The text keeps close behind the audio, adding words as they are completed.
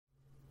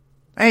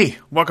Hey,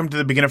 welcome to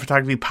the Beginner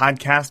Photography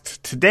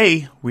Podcast.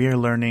 Today, we are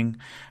learning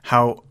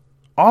how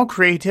all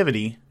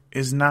creativity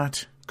is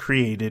not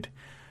created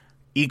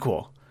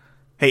equal.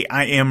 Hey,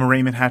 I am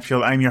Raymond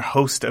Hatfield. I'm your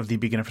host of the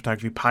Beginner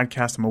Photography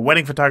Podcast. I'm a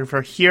wedding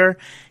photographer here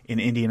in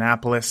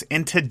Indianapolis.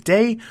 And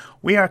today,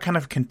 we are kind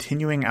of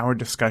continuing our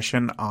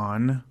discussion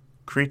on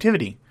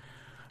creativity.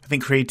 I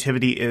think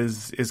creativity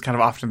is kind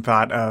of often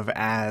thought of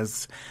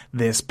as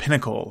this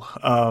pinnacle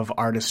of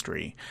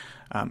artistry.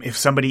 If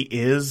somebody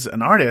is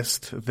an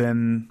artist,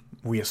 then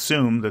we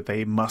assume that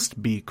they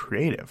must be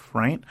creative,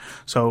 right?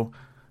 So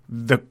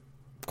the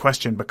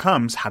question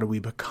becomes, how do we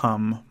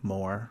become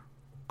more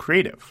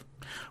creative?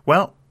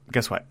 Well,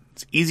 guess what?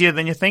 It's easier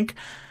than you think.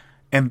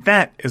 And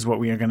that is what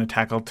we are going to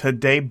tackle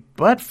today.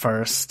 But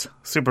first,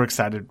 super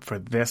excited for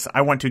this.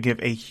 I want to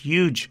give a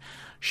huge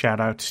shout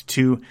out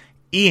to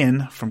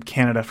Ian from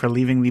Canada for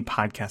leaving the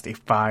podcast a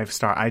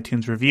 5-star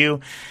iTunes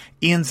review.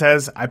 Ian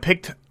says, I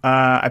picked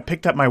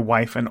up my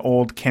wife an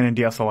old Canon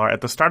DSLR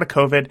at the start of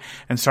COVID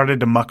and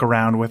started to muck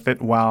around with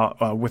it while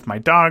with my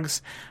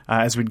dogs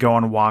as we'd go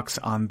on walks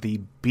on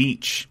the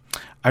beach.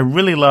 I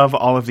really love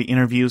all of the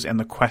interviews and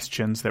the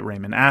questions that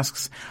Raymond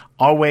asks.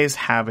 Always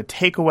have a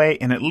takeaway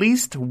and at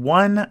least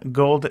one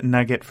gold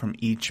nugget from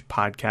each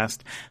podcast.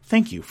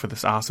 Thank you for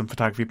this awesome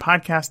photography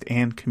podcast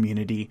and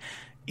community.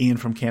 Ian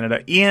from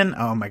Canada. Ian,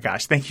 oh my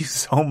gosh, thank you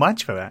so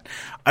much for that.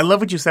 I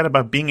love what you said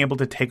about being able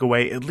to take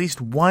away at least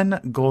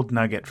one gold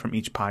nugget from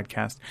each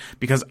podcast,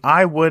 because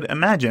I would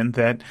imagine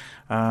that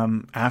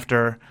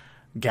after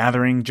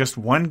gathering just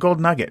one gold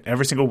nugget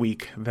every single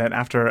week, that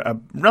after a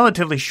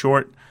relatively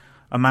short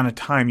amount of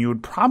time, you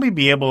would probably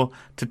be able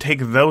to take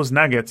those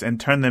nuggets and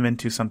turn them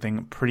into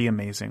something pretty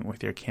amazing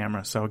with your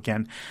camera. So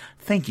again,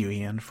 thank you,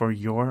 Ian, for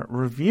your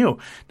review.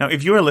 Now,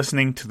 if you are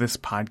listening to this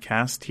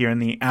podcast here in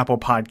the Apple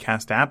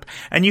Podcast app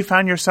and you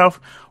found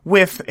yourself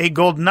with a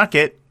gold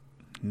nugget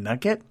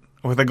that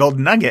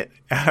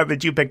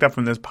you picked up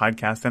from this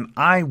podcast, then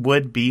I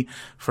would be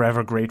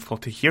forever grateful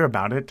to hear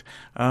about it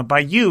by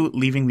you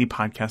leaving the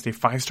podcast a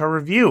 5-star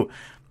review.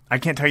 I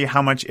can't tell you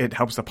how much it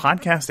helps the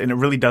podcast, and it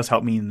really does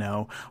help me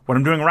know what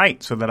I'm doing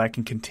right so that I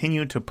can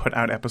continue to put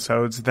out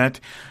episodes that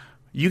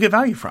you get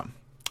value from.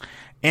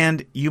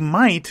 And you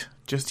might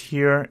just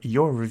hear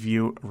your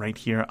review right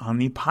here on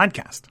the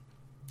podcast.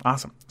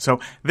 Awesome. So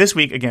this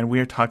week, again, we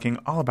are talking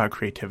all about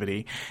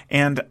creativity,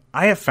 and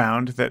I have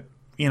found that,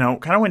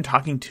 kind of when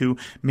talking to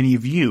many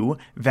of you,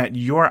 that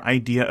your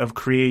idea of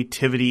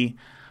creativity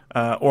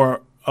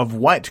or of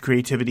what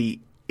creativity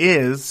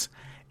is,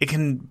 it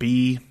can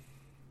be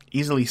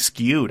easily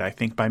skewed, I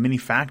think, by many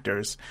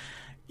factors.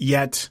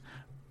 Yet,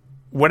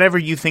 whatever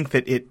you think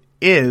that it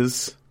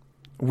is,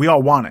 we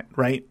all want it,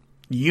 right?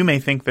 You may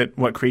think that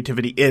what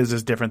creativity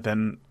is different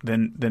than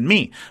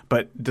me.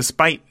 But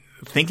despite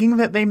thinking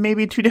that they may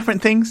be two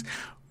different things,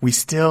 we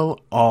still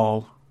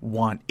all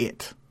want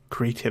it,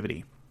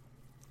 creativity.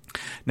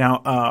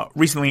 Now,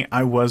 recently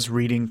I was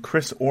reading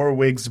Chris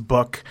Orwig's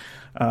book,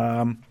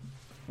 where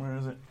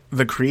is it?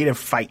 The Creative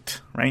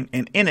Fight, right?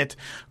 And in it,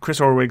 Chris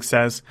Orwig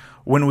says,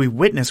 when we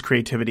witness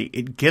creativity,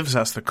 it gives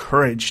us the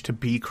courage to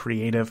be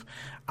creative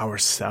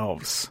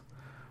ourselves.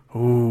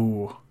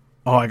 Ooh.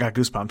 Oh, I got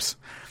goosebumps.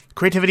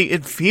 Creativity,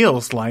 it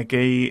feels like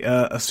a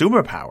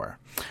superpower.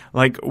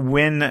 Like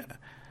when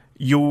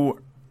you're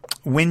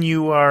in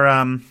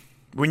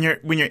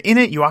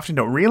it, you often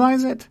don't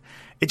realize it.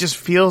 It just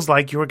feels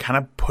like you're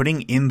kind of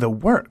putting in the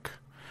work.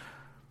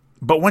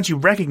 But once you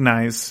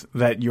recognize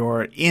that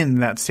you're in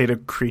that state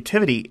of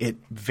creativity, it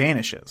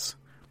vanishes.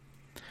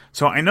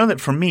 So I know that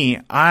for me,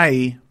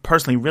 I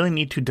personally really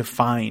need to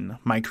define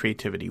my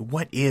creativity.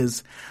 What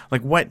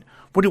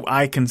do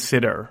I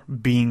consider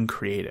being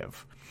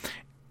creative?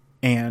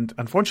 And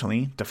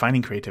unfortunately,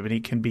 defining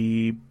creativity can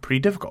be pretty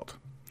difficult.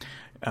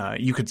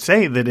 You could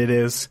say that it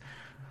is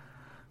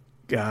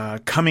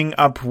coming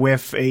up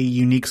with a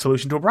unique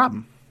solution to a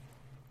problem.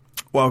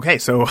 Well, okay,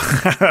 so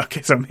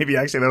maybe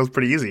actually that was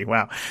pretty easy.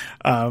 Wow.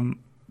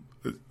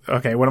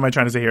 Okay, what am I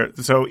trying to say here?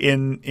 So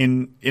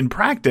in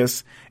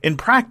practice,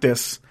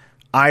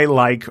 I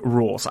like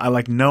rules. I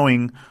like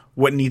knowing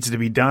what needs to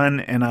be done,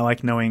 and I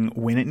like knowing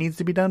when it needs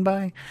to be done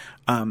by.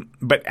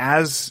 But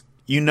as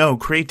you know,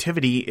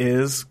 creativity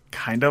is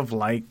kind of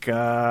like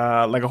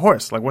a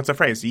horse. Like, what's the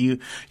phrase? You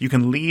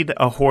can lead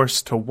a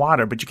horse to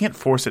water, but you can't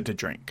force it to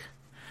drink.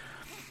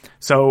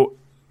 So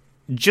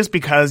just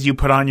because you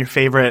put on your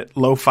favorite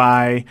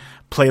lo-fi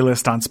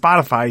playlist on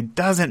Spotify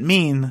doesn't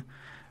mean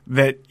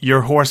that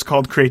your horse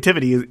called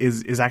creativity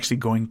is actually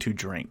going to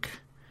drink.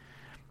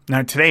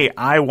 Now, today,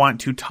 I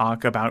want to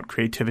talk about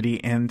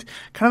creativity and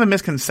kind of the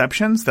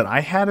misconceptions that I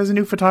had as a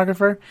new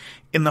photographer,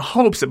 in the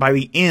hopes that by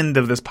the end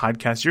of this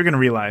podcast, you're going to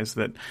realize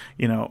that,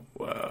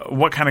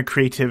 what kind of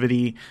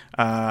creativity,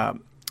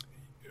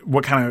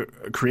 what kind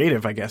of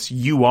creative, I guess,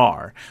 you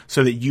are,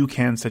 so that you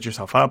can set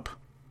yourself up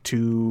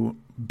to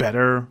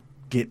better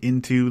get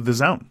into the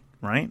zone,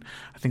 right?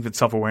 I think that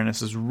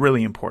self-awareness is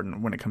really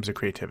important when it comes to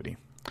creativity.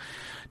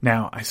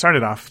 Now, I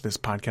started off this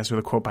podcast with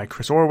a quote by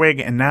Chris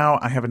Orwig, and now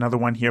I have another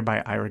one here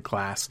by Ira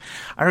Glass.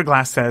 Ira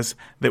Glass says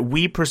that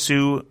we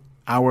pursue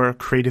our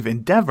creative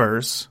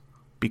endeavors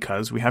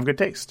because we have good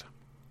taste.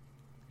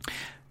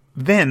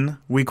 Then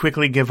we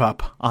quickly give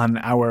up on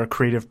our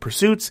creative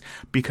pursuits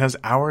because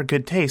our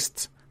good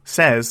taste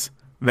says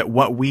that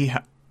what we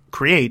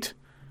create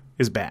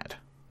is bad.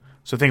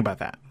 So think about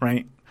that,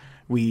 right?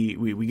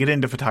 We get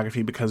into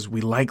photography because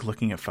we like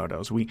looking at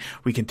photos. We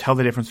can tell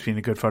the difference between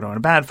a good photo and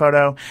a bad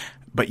photo.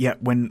 But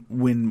yet when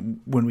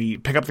we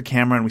pick up the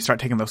camera and we start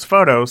taking those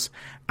photos,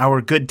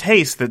 our good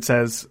taste that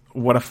says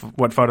what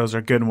photos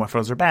are good and what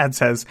photos are bad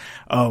says,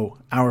 oh,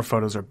 our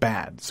photos are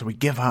bad. So we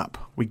give up.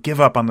 We give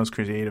up on those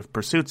creative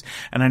pursuits.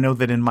 And I know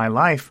that in my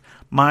life,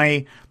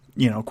 my,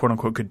 quote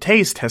unquote good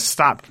taste has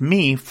stopped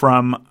me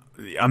from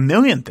a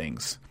million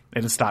things.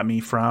 It has stopped me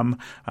from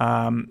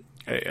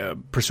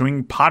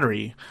pursuing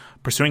pottery,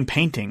 pursuing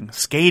painting,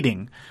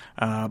 skating,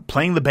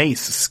 playing the bass,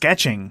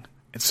 sketching,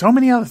 and so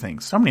many other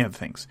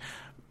things.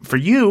 For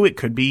you, it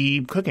could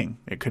be cooking.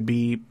 It could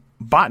be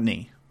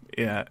botany.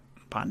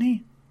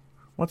 Botany?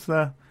 What's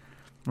the,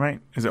 right?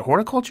 Is it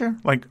horticulture?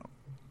 Like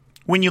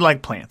when you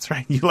like plants,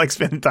 right? You like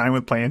spending time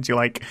with plants. You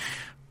like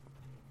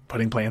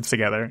putting plants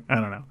together. I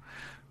don't know.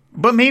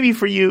 But maybe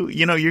for you,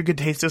 your good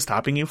taste is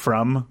stopping you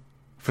from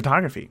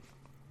photography.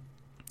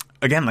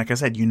 Again, like I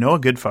said, a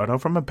good photo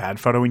from a bad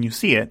photo when you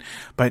see it,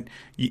 but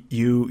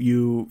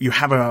you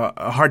have a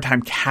hard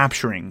time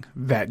capturing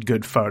that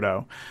good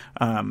photo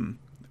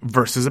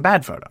versus a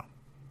bad photo.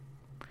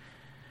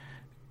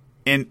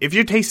 And if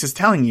your taste is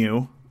telling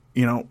you,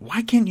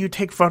 why can't you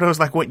take photos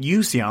like what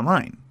you see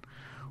online?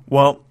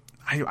 Well,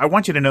 I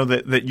want you to know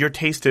that your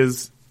taste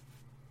it's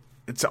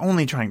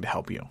only trying to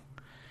help you.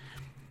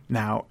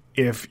 Now,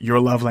 if your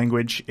love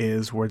language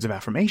is words of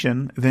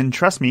affirmation, then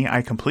trust me,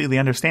 I completely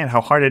understand how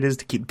hard it is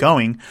to keep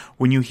going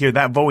when you hear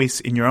that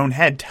voice in your own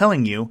head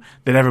telling you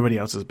that everybody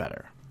else is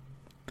better.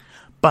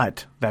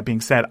 But that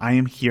being said, I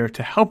am here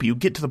to help you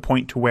get to the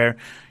point to where,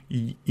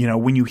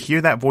 when you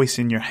hear that voice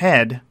in your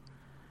head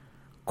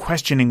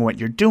questioning what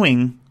you're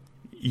doing,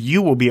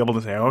 you will be able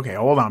to say, okay,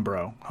 hold on,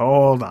 bro.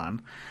 Hold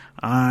on.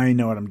 I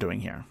know what I'm doing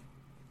here.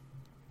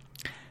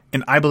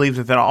 And I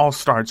believe that all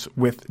starts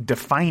with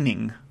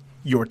defining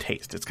your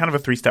taste. It's kind of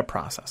a 3-step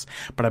process,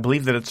 but I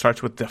believe that it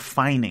starts with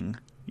defining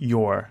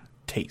your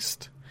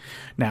taste.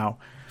 Now,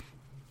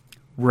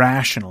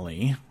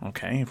 rationally,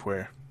 okay, if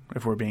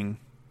we're being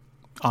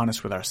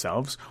honest with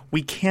ourselves,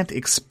 we can't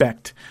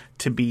expect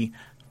to be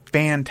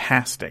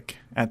fantastic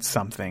at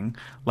something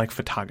like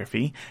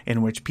photography,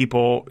 in which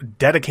people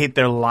dedicate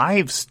their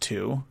lives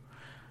to.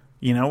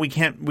 We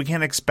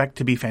can't expect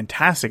to be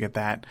fantastic at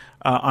that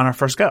on our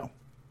first go,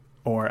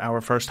 or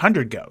our first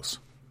 100 goes.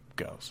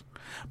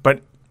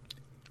 But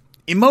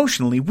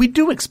emotionally, we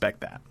do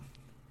expect that.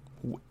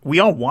 We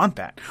all want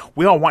that.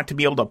 We all want to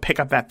be able to pick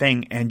up that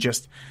thing and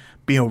just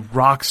be a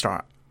rock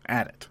star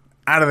at it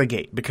out of the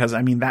gate, because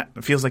that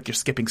feels like you're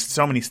skipping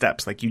so many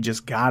steps, like you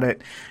just got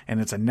it and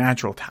it's a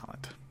natural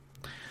talent.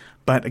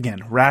 But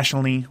again,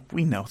 rationally,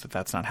 we know that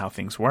that's not how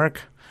things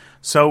work.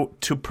 So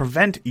to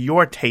prevent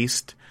your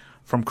taste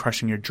from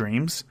crushing your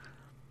dreams,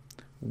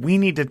 we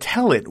need to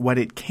tell it what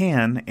it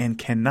can and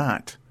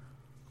cannot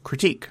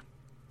critique.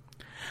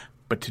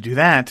 But to do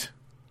that,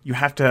 you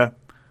have to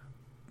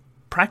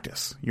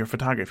practice your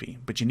photography,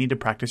 but you need to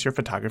practice your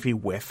photography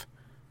with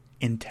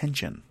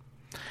intention.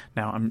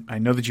 Now, I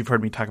know that you've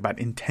heard me talk about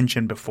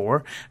intention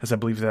before, as I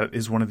believe that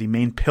is one of the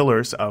main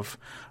pillars of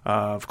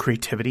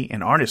creativity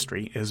and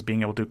artistry, is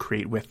being able to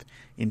create with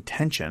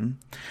intention.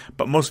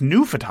 But most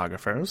new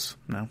photographers,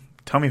 now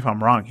tell me if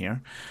I'm wrong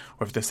here,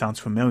 or if this sounds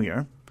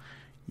familiar,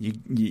 you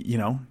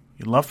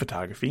love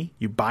photography,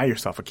 you buy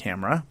yourself a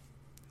camera,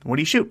 what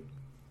do you shoot?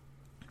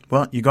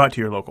 Well, you go out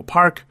to your local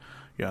park,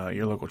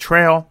 your local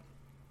trail,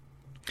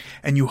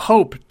 and you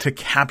hope to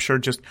capture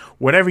just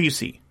whatever you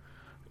see.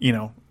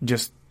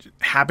 Just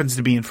happens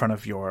to be in front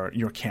of your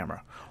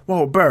camera.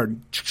 Whoa, bird.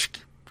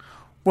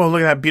 Whoa,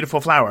 look at that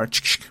beautiful flower.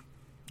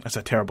 That's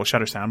a terrible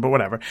shutter sound, but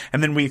whatever.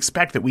 And then we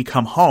expect that we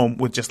come home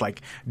with just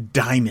like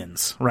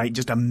diamonds, right?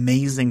 Just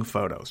amazing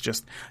photos.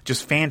 Just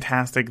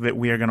fantastic, that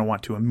we are going to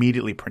want to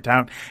immediately print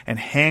out and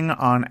hang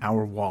on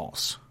our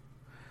walls.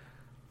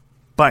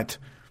 But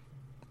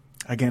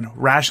again,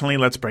 rationally,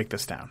 let's break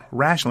this down.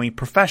 Rationally,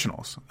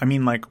 professionals.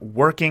 Like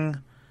working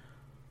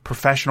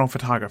professional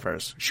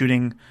photographers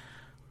shooting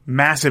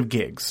massive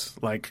gigs,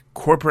 like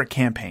corporate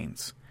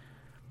campaigns.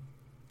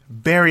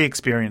 Very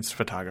experienced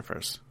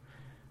photographers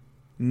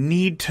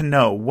need to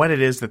know what it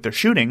is that they're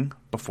shooting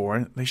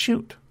before they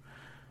shoot.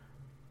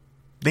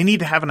 They need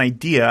to have an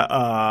idea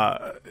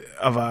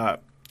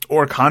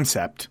or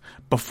concept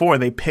before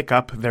they pick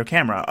up their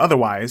camera.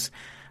 Otherwise,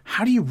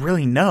 how do you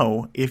really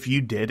know if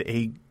you did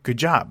a good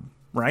job,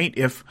 right?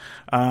 If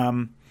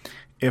an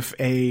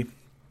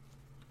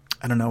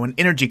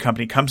energy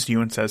company comes to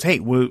you and says, "Hey,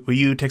 will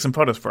you take some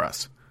photos for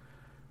us?"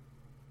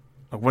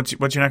 What's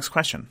your next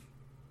question?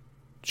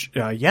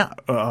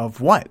 Of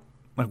what?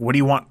 Like, what do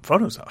you want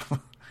photos of?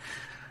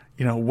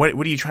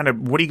 What are you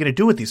going to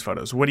do with these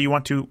photos? What do you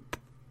want to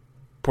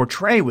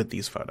portray with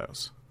these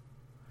photos?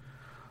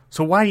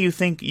 So why do you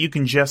think you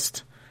can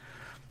just,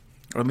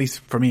 or at least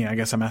for me, I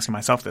guess I'm asking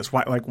myself this.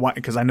 Why?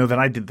 Because I know that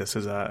I did this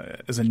as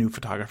a new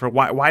photographer.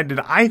 Why did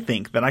I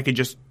think that I could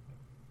just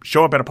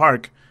show up at a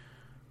park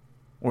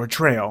or a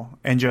trail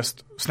and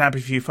just snap a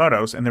few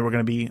photos and they were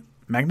going to be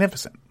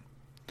magnificent?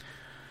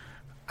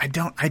 I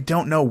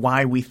don't know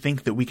why we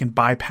think that we can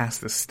bypass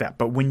this step.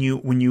 But when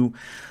you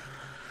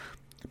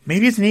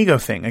maybe it's an ego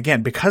thing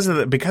again, because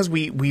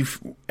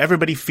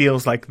everybody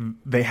feels like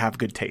they have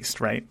good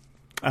taste, right?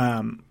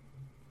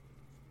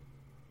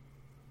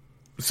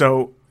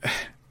 So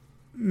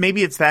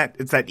maybe it's that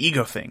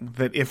ego thing,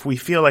 that if we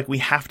feel like we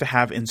have to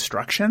have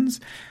instructions,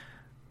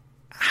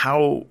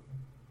 how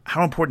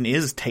important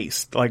is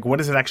taste? Like, what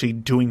is it actually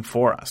doing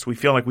for us? We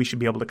feel like we should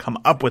be able to come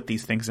up with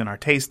these things, and our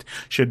taste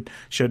should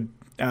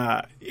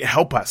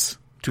help us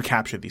to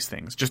capture these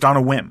things just on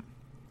a whim.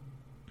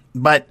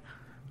 But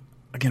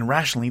again,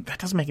 rationally, that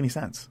doesn't make any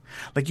sense.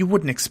 Like, you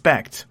wouldn't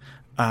expect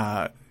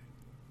a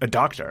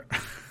doctor.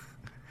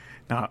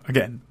 Now,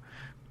 again,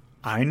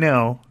 I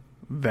know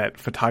that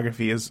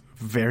photography is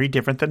very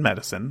different than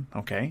medicine,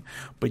 okay?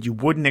 But you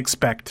wouldn't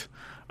expect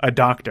a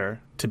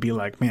doctor to be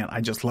like, man,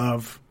 I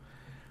love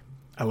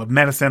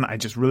medicine. I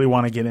just really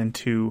want to get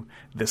into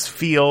this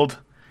field,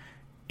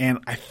 and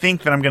I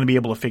think that I'm going to be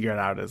able to figure it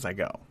out as I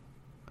go.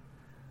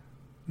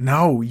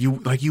 No,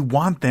 you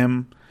want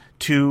them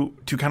to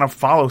kind of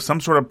follow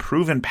some sort of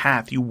proven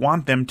path. You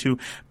want them to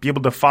be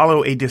able to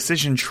follow a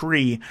decision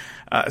tree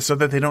so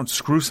that they don't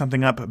screw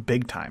something up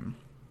big time.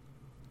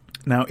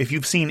 Now, if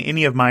you've seen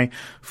any of my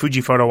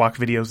Fuji Photo Walk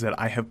videos that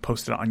I have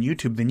posted on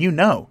YouTube, then you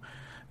know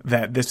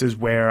that this is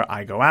where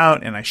I go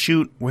out and I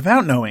shoot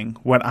without knowing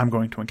what I'm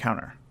going to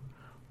encounter.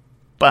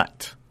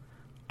 But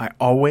I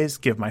always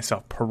give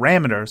myself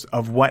parameters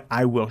of what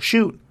I will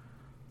shoot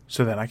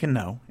so that I can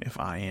know if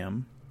I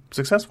am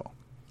successful.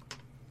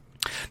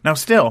 Now,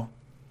 still,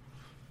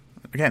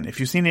 again, if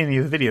you've seen any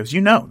of the videos,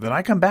 you know that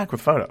I come back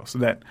with photos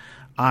that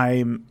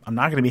I'm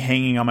not going to be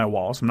hanging on my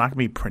walls. I'm not going to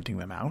be printing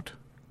them out.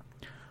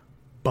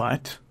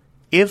 But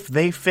if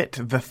they fit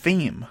the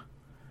theme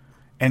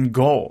and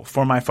goal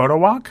for my photo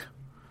walk,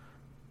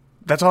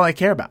 that's all I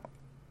care about.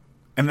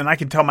 And then I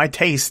can tell my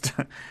taste,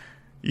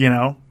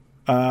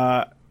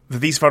 that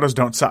these photos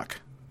don't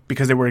suck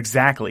because they were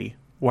exactly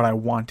what I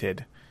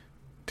wanted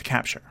to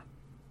capture.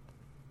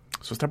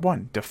 So step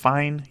 1,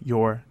 define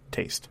your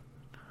taste.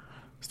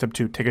 Step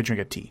 2, take a drink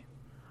of tea.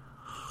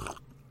 All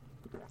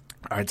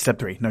right, step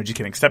 3. No, just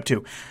kidding. Step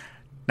 2.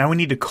 Now we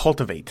need to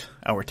cultivate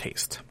our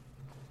taste.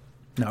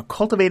 Now,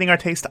 cultivating our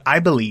taste, I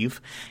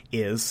believe,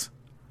 is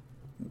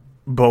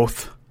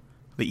both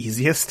the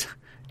easiest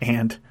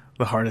and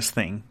the hardest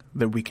thing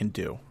that we can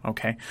do.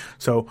 Okay,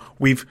 so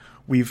we've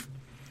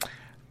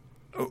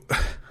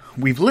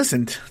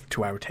listened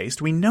to our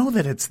taste. We know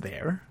that it's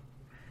there.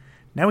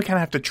 Now we kind of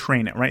have to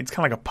train it, right? It's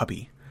kind of like a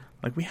puppy.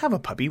 Like, we have a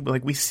puppy.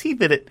 Like, we see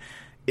that it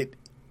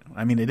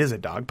is a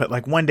dog, but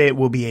like one day it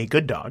will be a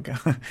good dog.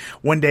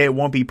 One day it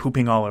won't be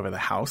pooping all over the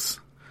house.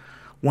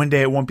 One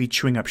day it won't be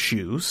chewing up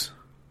shoes.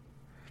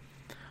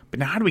 But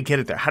now, how do we get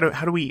it there? How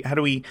do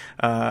we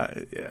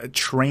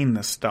train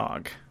this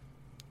dog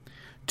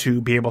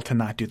to be able to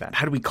not do that?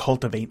 How do we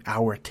cultivate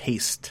our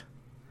taste?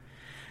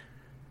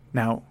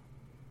 Now,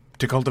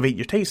 to cultivate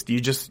your taste, you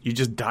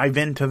just dive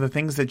into the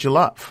things that you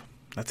love.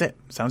 That's it.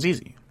 Sounds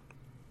easy.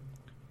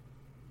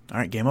 All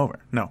right, game over.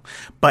 No.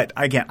 But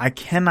again, I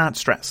cannot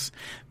stress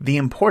the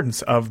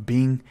importance of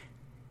being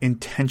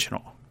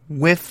intentional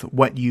with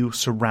what you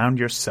surround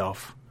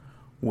yourself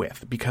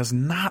with, because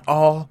not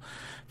all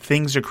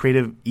things are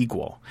creative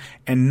equal,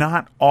 and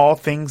not all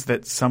things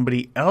that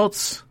somebody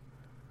else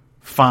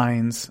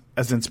finds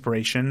as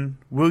inspiration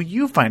will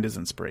you find as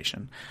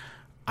inspiration.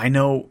 I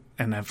know,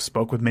 and I've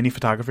spoke with many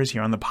photographers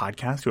here on the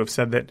podcast who have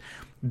said that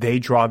they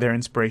draw their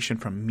inspiration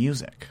from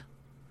music.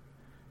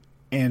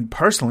 And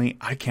personally,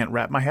 I can't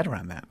wrap my head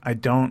around that. I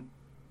don't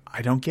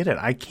get it.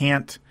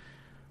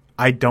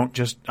 I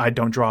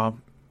don't draw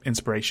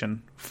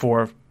inspiration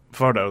for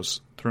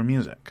photos through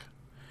music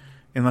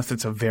unless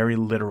it's a very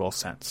literal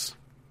sense.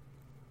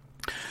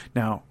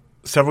 Now,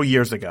 several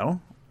years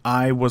ago,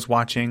 I was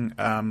watching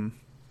a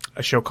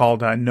show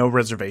called No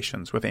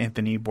Reservations with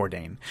Anthony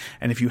Bourdain.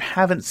 And if you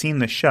haven't seen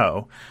the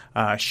show,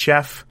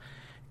 Chef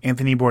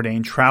Anthony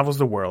Bourdain travels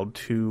the world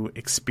to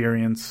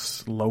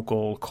experience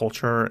local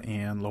culture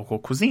and local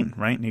cuisine,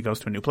 right? And he goes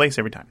to a new place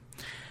every time.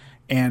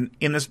 And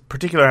in this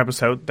particular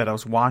episode that I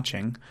was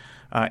watching,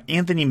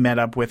 Anthony met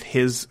up with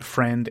his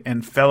friend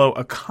and fellow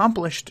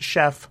accomplished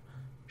chef,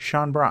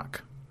 Sean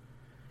Brock.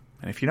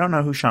 And if you don't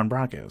know who Sean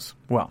Brock is,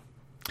 well,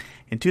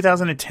 in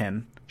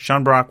 2010,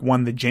 Sean Brock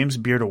won the James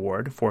Beard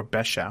Award for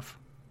Best Chef.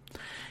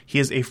 He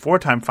is a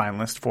 4-time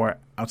finalist for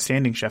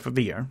Outstanding Chef of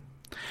the Year,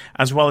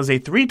 as well as a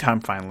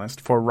 3-time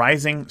finalist for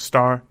Rising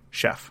Star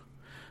Chef.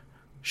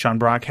 Sean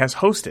Brock has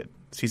hosted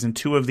Season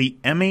 2 of the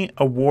Emmy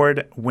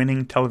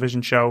Award-winning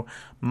television show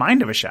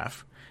Mind of a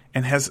Chef,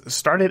 and has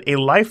started a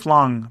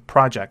lifelong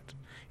project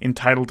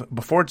entitled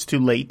Before It's Too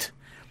Late,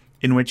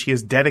 in which he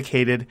is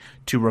dedicated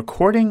to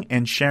recording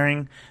and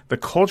sharing the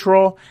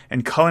cultural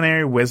and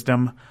culinary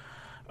wisdom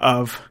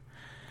of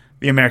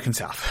the American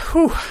South.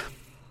 Whew.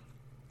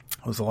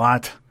 It was a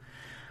lot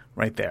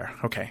right there.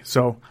 Okay,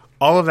 so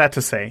all of that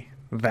to say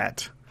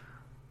that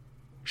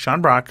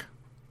Sean Brock,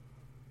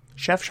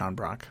 Chef Sean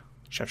Brock,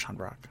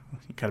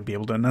 you got to be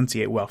able to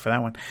enunciate well for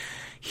that one.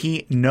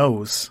 He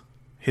knows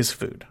his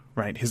food,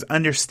 right? His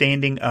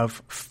understanding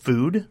of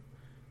food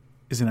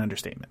is an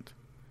understatement.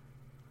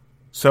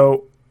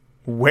 So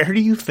where do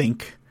you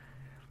think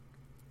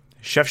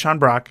Chef Sean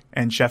Brock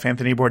and Chef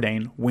Anthony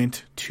Bourdain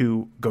went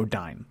to go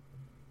dine?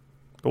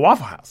 The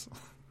Waffle House.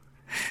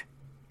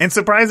 And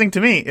surprising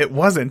to me, it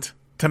wasn't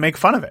to make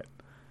fun of it.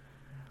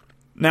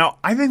 Now,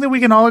 I think that we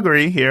can all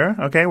agree here,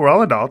 okay, we're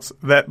all adults,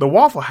 that the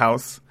Waffle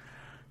House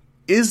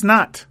is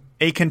not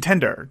a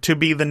contender to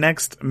be the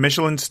next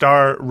Michelin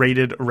star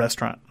rated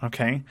restaurant,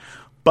 okay?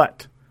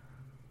 But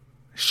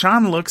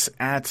Sean looks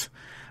at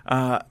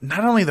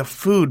not only the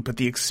food, but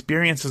the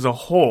experience as a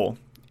whole.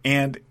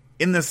 And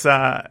in this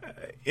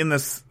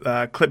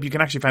clip, you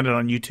can actually find it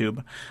on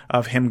YouTube,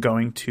 of him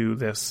going to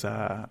this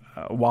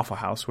Waffle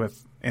House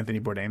with Anthony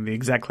Bourdain, the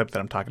exact clip that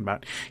I'm talking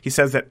about. He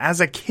says that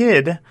as a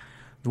kid,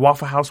 the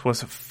Waffle House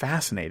was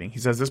fascinating. He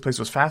says, this place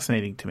was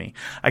fascinating to me.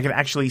 I could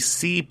actually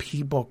see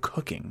people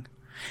cooking.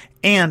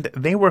 And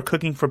they were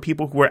cooking for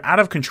people who were out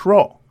of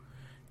control.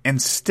 And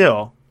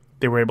still,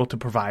 they were able to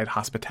provide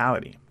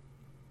hospitality.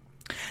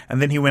 And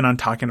then he went on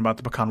talking about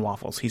the pecan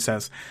waffles. He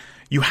says,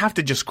 you have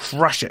to just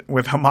crush it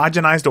with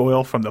homogenized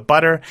oil from the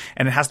butter,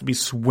 and it has to be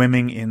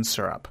swimming in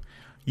syrup.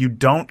 You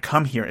don't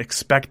come here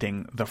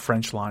expecting the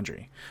French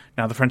Laundry.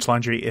 Now, the French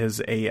Laundry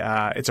is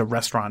it's a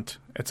restaurant.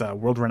 It's a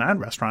world-renowned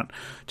restaurant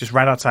just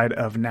right outside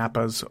of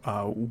Napa's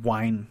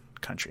wine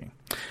country.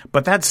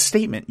 But that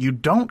statement, you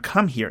don't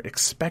come here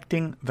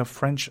expecting the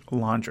French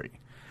Laundry.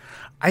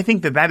 I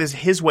think that is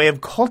his way of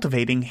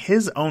cultivating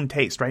his own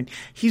taste, right?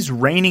 He's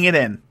reining it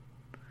in.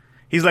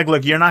 He's like,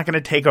 look, you're not going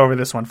to take over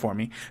this one for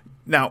me.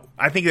 Now,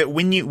 I think that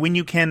when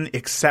you can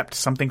accept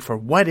something for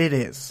what it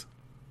is,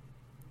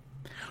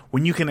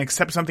 when you can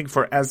accept something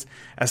for as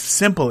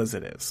simple as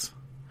it is,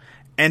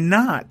 and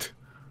not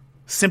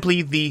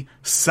simply the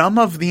sum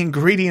of the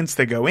ingredients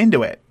that go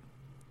into it,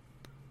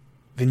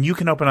 then you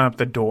can open up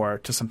the door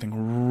to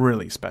something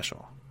really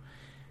special.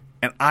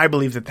 And I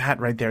believe that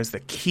right there is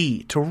the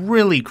key to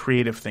really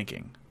creative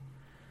thinking.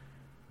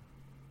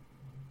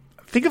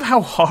 Think of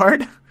how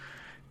hard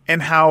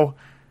and how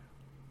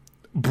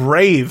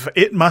brave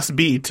it must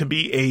be to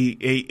be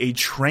a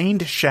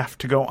trained chef,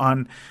 to go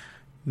on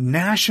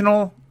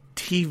national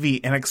TV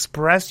and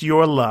express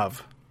your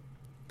love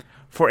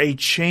for a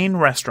chain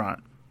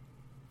restaurant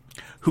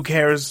who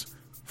cares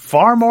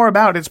far more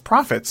about its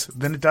profits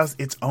than it does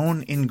its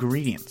own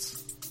ingredients.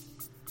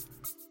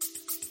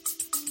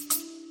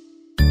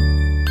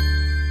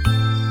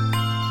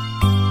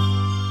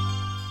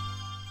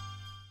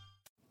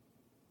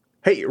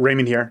 Hey,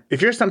 Raymond here.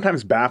 If you're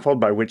sometimes baffled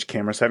by which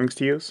camera settings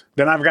to use,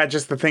 then I've got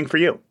just the thing for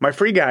you. My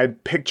free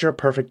guide, Picture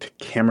Perfect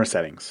Camera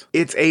Settings.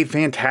 It's a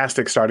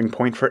fantastic starting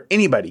point for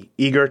anybody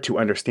eager to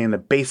understand the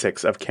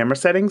basics of camera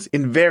settings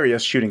in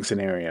various shooting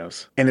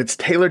scenarios. And it's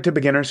tailored to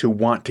beginners who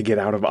want to get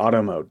out of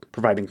auto mode,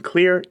 providing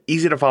clear,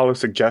 easy to follow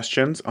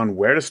suggestions on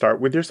where to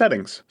start with your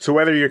settings. So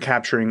whether you're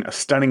capturing a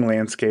stunning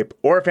landscape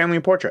or a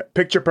family portrait,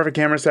 Picture Perfect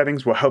Camera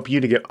Settings will help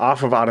you to get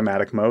off of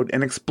automatic mode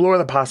and explore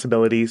the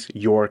possibilities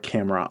your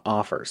camera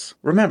offers.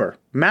 Remember,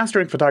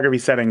 mastering photography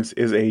settings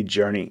is a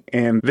journey,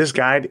 and this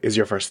guide is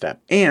your first step,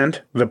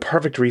 and the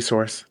perfect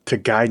resource to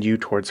guide you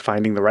towards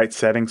finding the right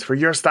settings for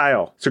your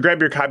style. So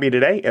grab your copy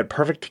today at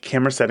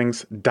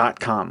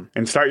perfectcamerasettings.com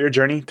and start your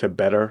journey to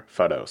better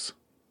photos.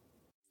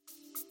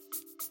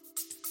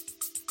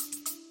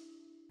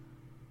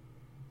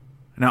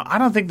 Now, I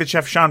don't think that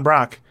Chef Sean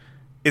Brock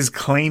is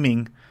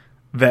claiming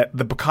that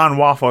the pecan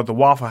waffle at the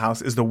Waffle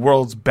House is the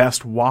world's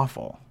best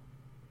waffle.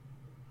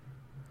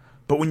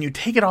 But when you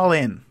take it all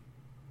in,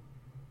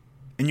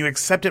 and you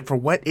accept it for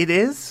what it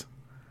is,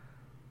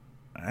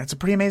 that's a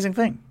pretty amazing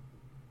thing.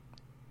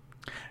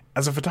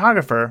 As a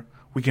photographer,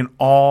 we can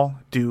all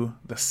do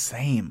the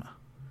same.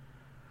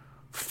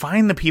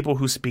 Find the people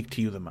who speak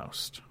to you the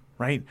most,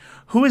 right?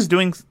 Who is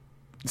doing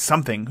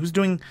something? Who's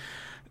doing,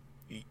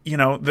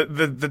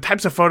 the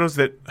types of photos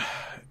that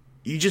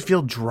you just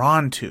feel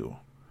drawn to,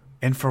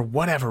 and for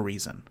whatever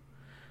reason.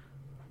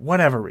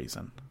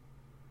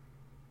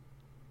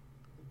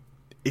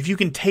 If you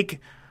can take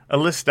a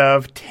list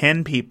of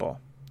 10 people,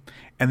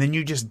 and then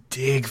you just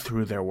dig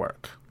through their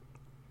work.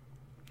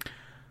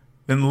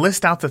 Then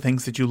list out the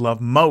things that you love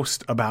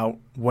most about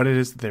what it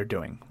is that they're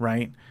doing,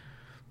 right?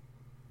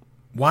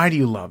 Why do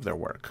you love their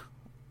work?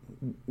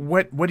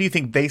 What do you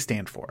think they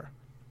stand for?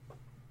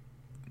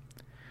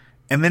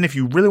 And then if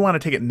you really want to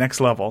take it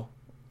next level,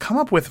 come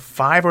up with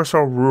 5 or so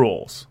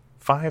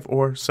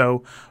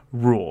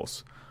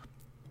rules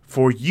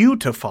for you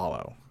to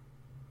follow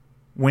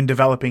when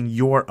developing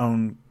your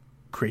own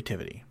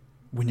creativity,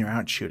 when you're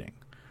out shooting.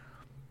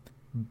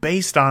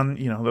 Based on,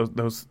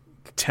 those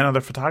 10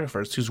 other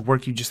photographers whose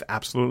work you just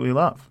absolutely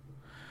love.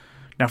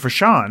 Now for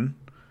Sean,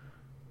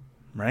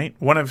 right,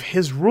 one of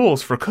his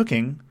rules for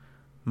cooking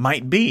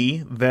might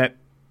be that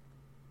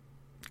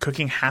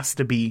cooking has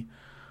to be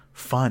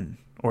fun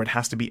or it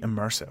has to be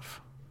immersive.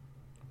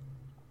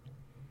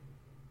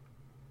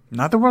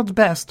 Not the world's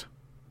best,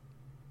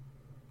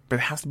 but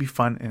it has to be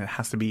fun and it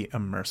has to be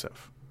immersive.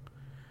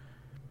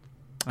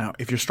 Now,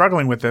 if you're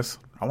struggling with this,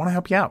 I want to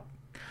help you out.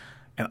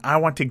 And I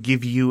want to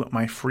give you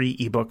my free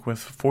ebook with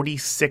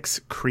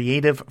 46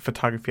 creative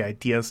photography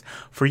ideas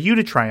for you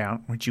to try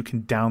out, which you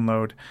can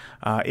download.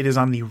 It is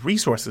on the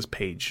resources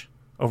page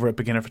over at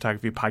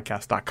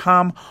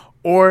beginnerphotographypodcast.com,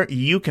 or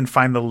you can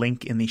find the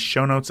link in the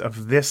show notes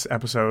of this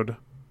episode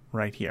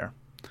right here.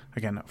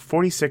 Again,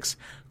 46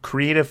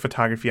 creative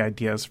photography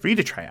ideas for you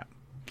to try out.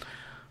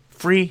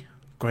 Free.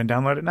 Go ahead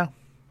and download it now.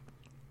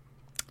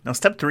 Now,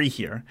 step 3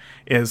 here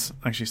is,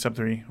 actually step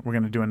 3, we're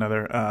going to do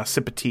another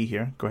sip of tea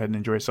here. Go ahead and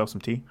enjoy yourself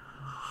some tea.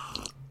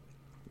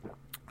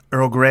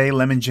 Earl Grey,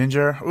 lemon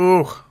ginger.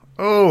 Ooh,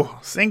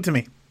 sing to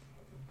me.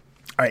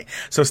 All right,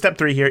 so step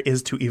 3 here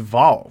is to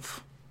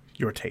evolve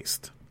your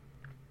taste.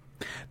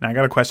 Now, I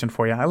got a question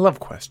for you. I love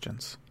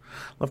questions.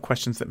 I love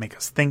questions that make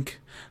us think,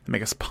 that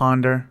make us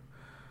ponder,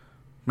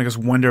 make us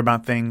wonder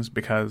about things,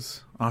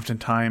 because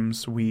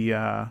oftentimes we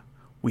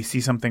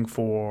see something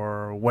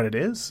for what it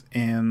is,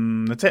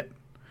 and that's it.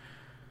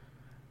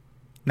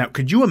 Now,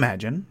 could you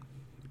imagine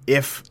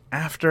if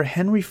after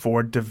Henry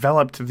Ford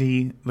developed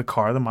the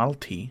car, the Model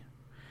T,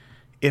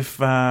 if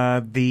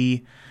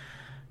the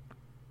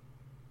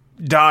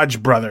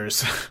Dodge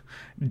brothers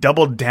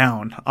doubled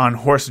down on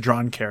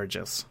horse-drawn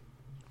carriages?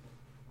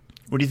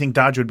 What do you think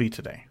Dodge would be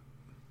today?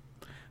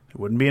 It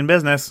wouldn't be in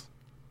business.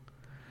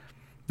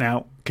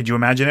 Now, could you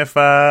imagine if,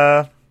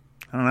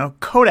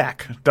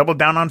 Kodak doubled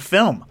down on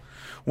film?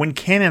 When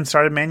Canon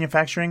started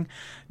manufacturing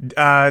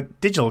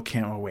digital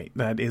camera,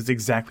 that is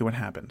exactly what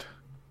happened.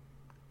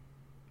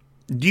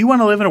 Do you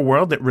want to live in a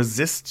world that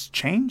resists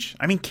change?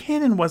 I mean,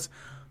 Canon was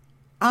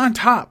on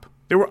top.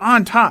 They were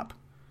on top.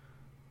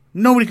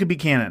 Nobody could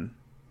beat Canon.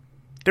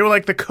 They were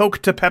like the Coke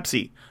to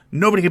Pepsi.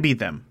 Nobody could beat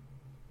them.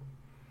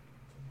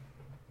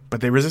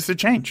 But they resisted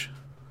change.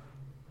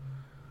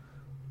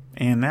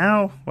 And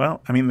now,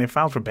 they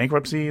filed for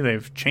bankruptcy.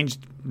 They've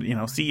changed,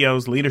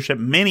 CEOs, leadership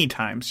many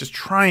times, just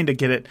trying to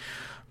get it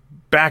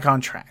back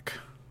on track.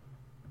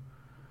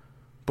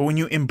 But when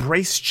you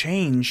embrace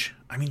change,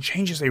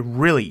 change is a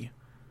really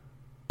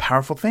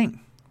powerful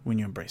thing when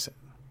you embrace it.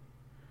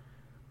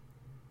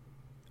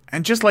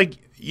 And just like,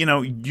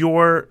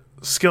 your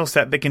skill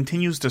set that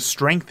continues to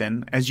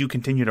strengthen as you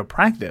continue to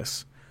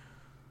practice,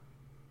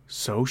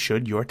 so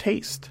should your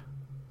taste.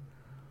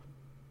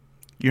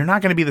 You're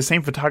not going to be the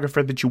same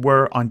photographer that you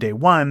were on day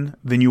 1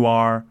 than you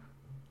are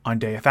on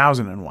day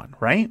 1001,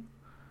 right?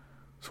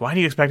 So why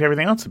do you expect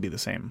everything else to be the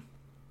same?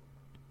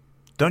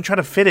 Don't try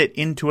to fit it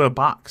into a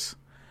box.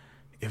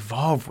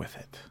 Evolve with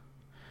it.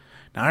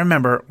 Now, I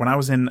remember when I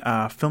was in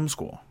film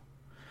school,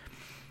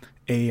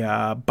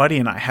 a buddy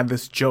and I had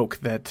this joke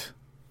that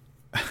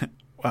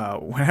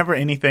whenever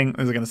anything,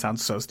 this is going to sound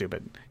so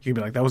stupid. You could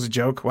be like, that was a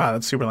joke? Wow,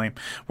 that's super lame.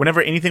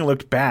 Whenever anything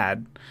looked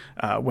bad,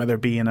 whether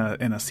it be in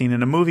a scene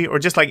in a movie or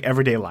just like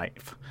everyday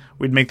life,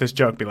 we'd make this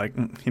joke, be like,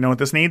 you know what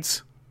this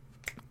needs?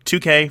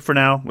 2K for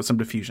now with some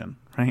diffusion,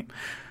 right?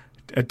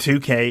 A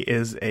 2K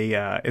is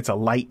it's a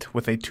light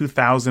with a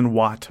 2,000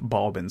 watt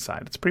bulb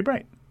inside. It's pretty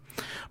bright.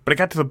 But it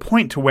got to the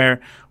point to where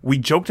we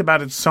joked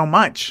about it so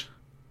much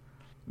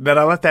that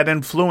I let that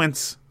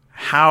influence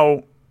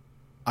how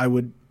I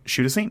would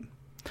shoot a scene.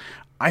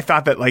 I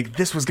thought that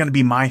this was going to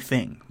be my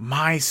thing,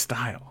 my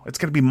style. It's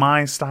going to be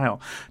my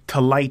style to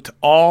light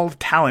all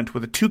talent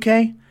with a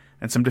 2K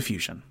and some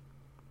diffusion.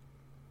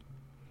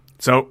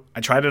 So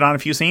I tried it on a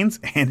few scenes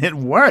and it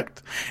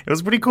worked. It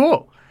was pretty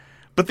cool.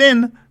 But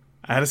then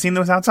I had a scene that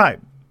was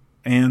outside.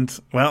 And,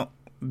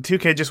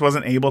 2K just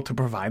wasn't able to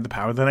provide the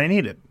power that I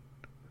needed.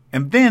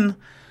 And then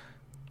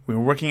we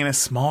were working in a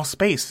small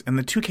space, and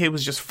the 2K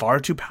was just far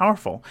too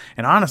powerful.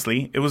 And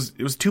honestly, it was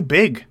too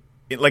big,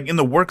 in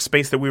the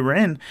workspace that we were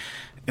in.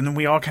 And then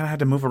we all kind of had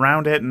to move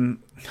around it, and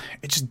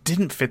it just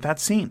didn't fit that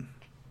scene.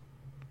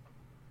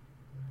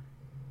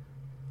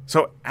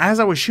 So as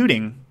I was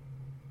shooting,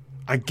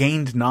 I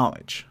gained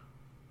knowledge.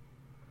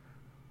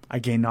 I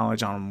gained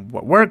knowledge on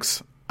what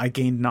works. I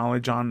gained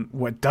knowledge on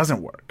what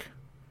doesn't work.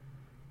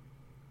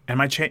 And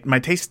my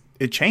taste,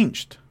 it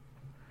changed.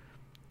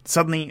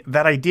 Suddenly,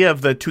 that idea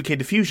of the 2K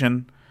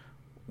diffusion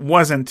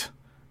wasn't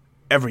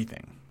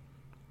everything.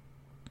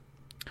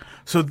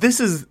 So this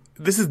is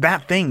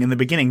that thing in the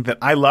beginning that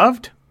I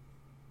loved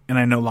and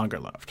I no longer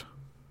loved.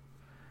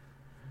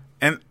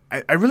 And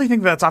I really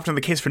think that's often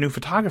the case for new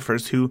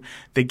photographers who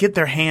they get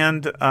their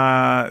hand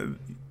on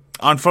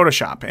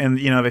Photoshop and,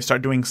 they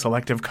start doing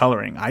selective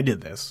coloring. I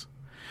did this.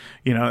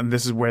 And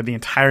this is where the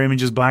entire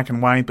image is black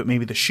and white, but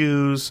maybe the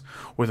shoes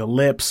or the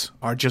lips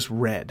are just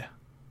red.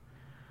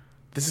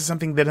 This is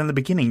something that in the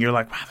beginning you're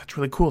like, wow, that's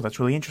really cool. That's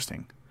really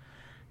interesting.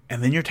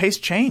 And then your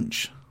tastes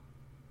change.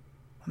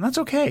 And that's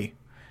okay.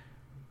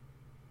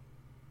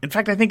 In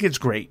fact, I think it's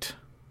great.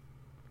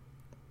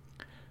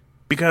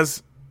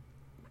 Because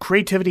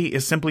creativity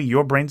is simply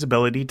your brain's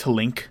ability to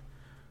link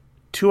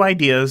two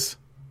ideas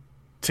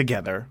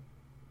together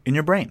in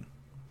your brain.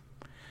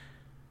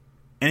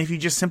 And if you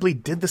just simply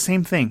did the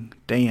same thing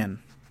day in,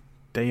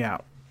 day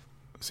out,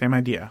 same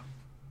idea,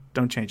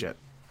 don't change it.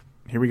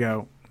 Here we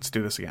go. Let's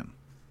do this again.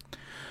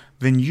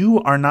 Then you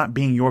are not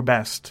being your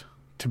best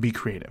to be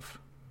creative.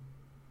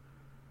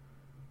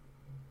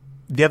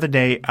 The other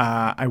day,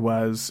 I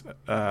was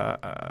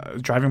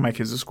driving my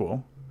kids to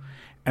school,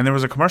 and there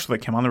was a commercial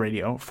that came on the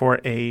radio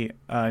for a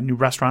new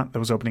restaurant that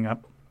was opening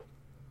up.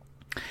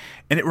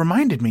 And it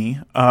reminded me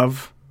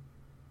of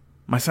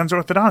my son's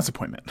orthodontist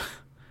appointment.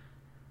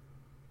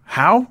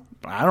 How?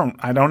 I don't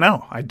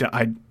know. I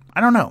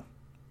don't know.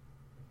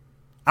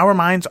 Our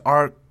minds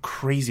are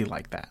crazy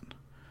like that.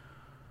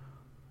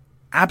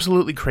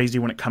 Absolutely crazy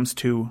when it comes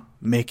to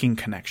making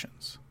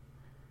connections.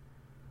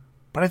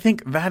 But I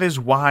think that is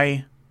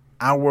why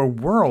our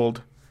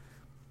world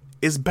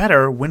is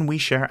better when we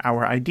share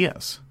our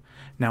ideas.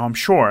 Now, I'm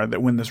sure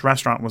that when this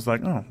restaurant was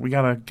like, oh, we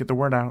got to get the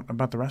word out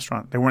about the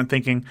restaurant, they weren't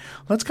thinking,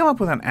 let's come up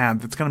with an ad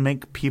that's going to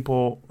make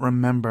people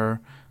remember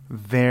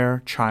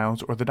their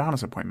child's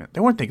orthodontist appointment.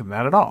 They weren't thinking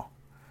that at all.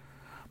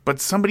 But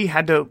somebody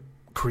had to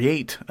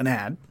create an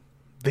ad.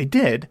 They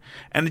did,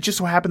 and it just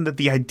so happened that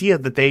the idea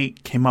that they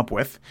came up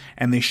with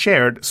and they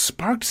shared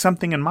sparked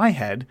something in my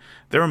head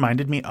that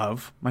reminded me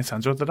of my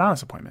son's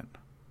orthodontist appointment.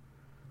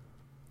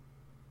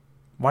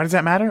 Why does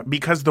that matter?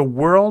 Because the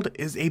world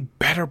is a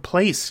better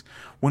place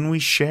when we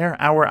share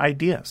our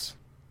ideas.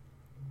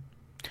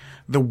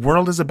 The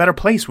world is a better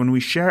place when we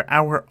share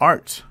our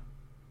art.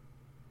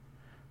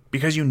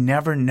 Because you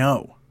never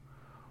know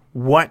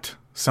what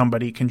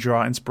somebody can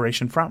draw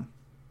inspiration from.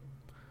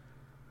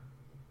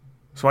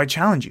 So I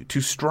challenge you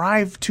to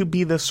strive to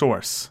be the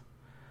source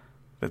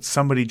that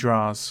somebody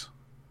draws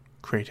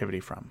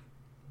creativity from.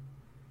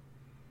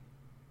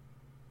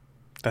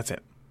 That's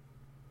it.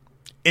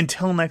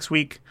 Until next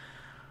week,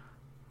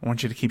 I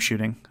want you to keep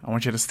shooting. I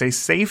want you to stay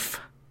safe.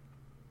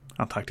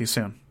 I'll talk to you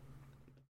soon.